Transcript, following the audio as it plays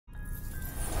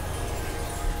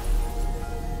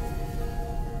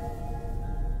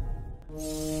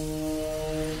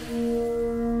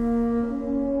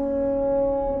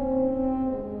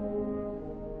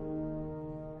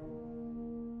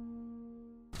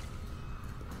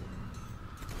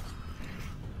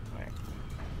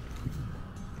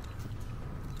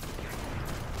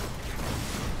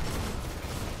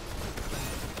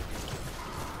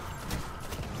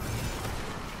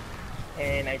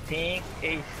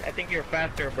I think you're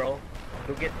faster, bro.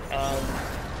 To get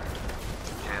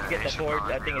Yeah, get the board.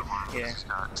 I think it's yeah. It's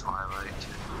got Twilight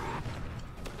too.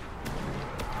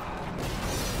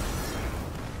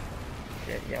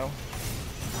 Shit, yo.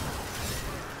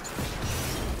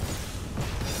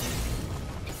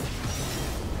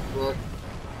 Look.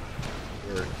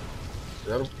 Alright.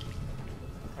 Got him?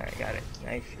 Alright, got it.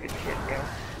 Nice, good shit, yo.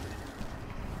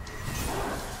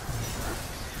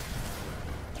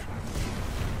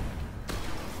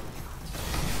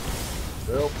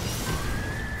 Help.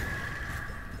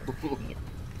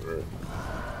 Alright.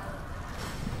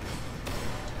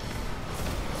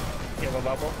 You have a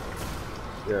bubble?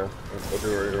 Yeah, I'll do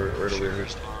it right over here.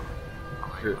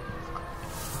 Good.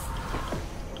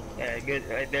 Yeah, good.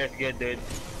 Right there's good, dude.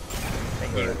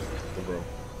 Thank you. Alright, no problem.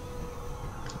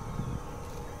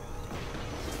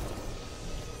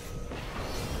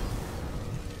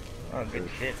 Oh, good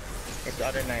shit. It's the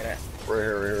other night. Right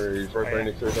here. He's right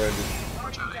next to the bandit.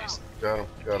 Got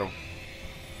him.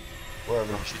 What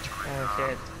happened? Oh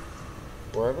shit.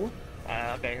 What happened?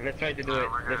 Okay, let's try to do it.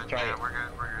 Let's try it. We're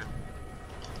good.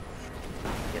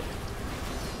 Yes.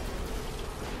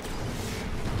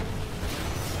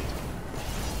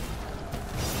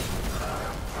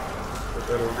 Put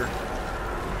that over.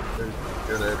 Good.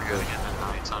 We gotta get the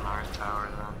knights on our tower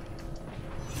then.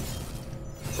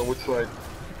 So which side?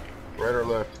 Right or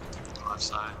left? Left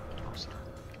side.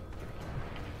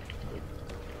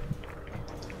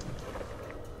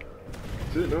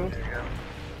 That's it, no? There you go.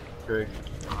 Okay.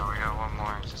 Oh, we got one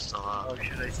more, it's just still up. Oh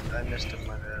shit, I missed him,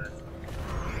 my bad.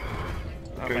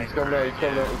 Okay, he's coming out right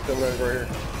here.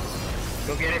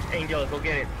 Go get it, Angel. Go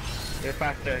get it. You're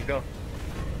faster. Go.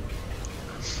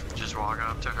 Just walk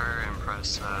up to her and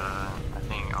press, I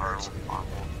think R2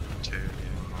 to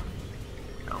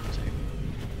L2.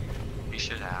 He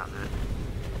should have it.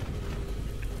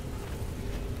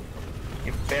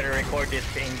 You better record this,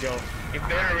 Angel. You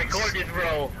better record this,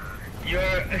 bro.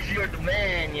 You're the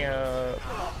man, yo.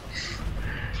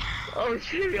 Oh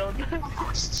shit, yo.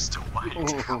 It's just a white. What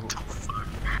the fuck?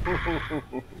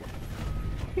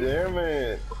 Damn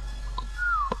it.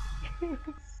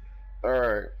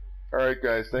 Alright,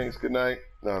 guys, thanks, good night.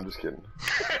 No, I'm just kidding.